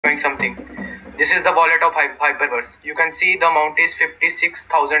showing something. This is the wallet of HyperVerse. You can see the amount is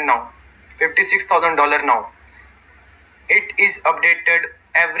 56,000 now, $56,000 now. It is updated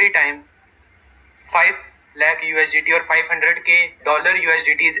every time. 5 lakh USDT or 500k dollar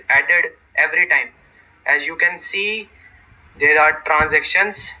USDT is added every time. As you can see, there are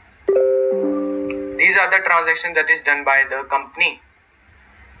transactions. These are the transactions that is done by the company.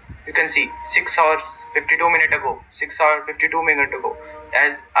 You can see 6 hours 52 minutes ago, 6 hours 52 minutes ago.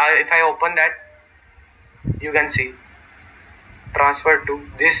 As if I open that, you can see transfer to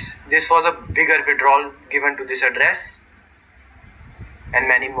this. This was a bigger withdrawal given to this address, and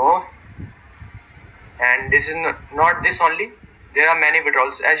many more. And this is not this only. There are many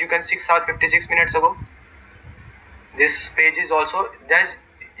withdrawals. As you can see, 6 hours 56 minutes ago. This page is also, there's,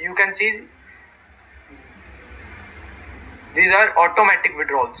 you can see these are automatic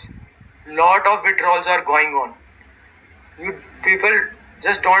withdrawals. Lot of withdrawals are going on. You people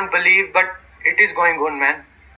just don't believe, but it is going on, man.